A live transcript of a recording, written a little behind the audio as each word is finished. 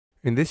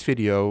In this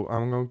video,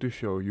 I'm going to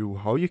show you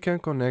how you can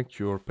connect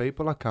your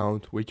PayPal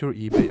account with your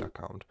eBay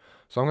account.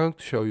 So I'm going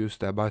to show you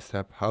step by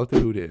step how to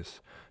do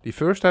this. The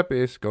first step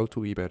is go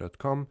to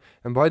ebay.com,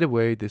 and by the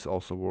way, this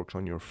also works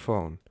on your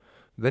phone.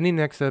 Then the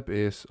next step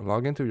is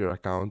log into your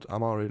account.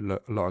 I'm already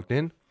logged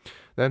in.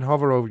 Then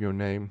hover over your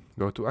name,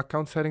 go to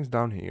account settings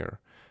down here,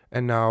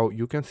 and now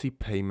you can see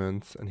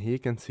payments, and here you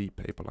can see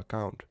PayPal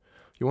account.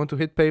 You want to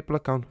hit PayPal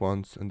account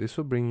once, and this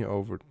will bring you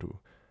over to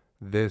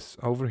this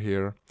over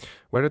here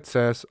where it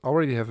says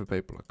already have a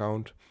PayPal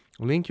account.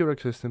 Link your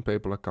existing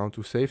PayPal account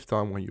to save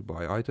time when you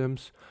buy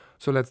items.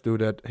 So let's do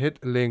that. Hit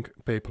link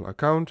PayPal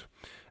account,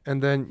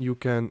 and then you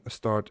can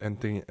start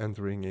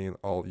entering in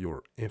all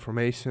your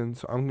information.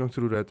 So I'm going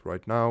to do that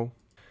right now.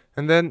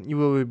 And then you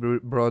will be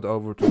brought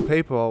over to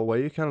PayPal, where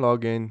you can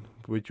log in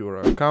with your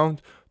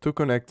account to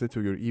connect it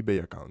to your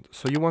eBay account.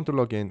 So you want to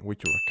log in with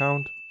your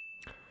account.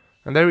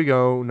 And there we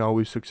go. Now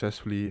we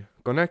successfully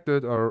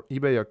connected our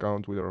eBay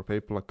account with our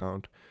PayPal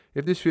account.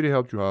 If this video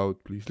helped you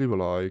out, please leave a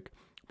like,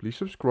 please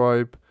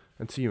subscribe,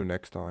 and see you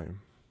next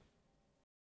time.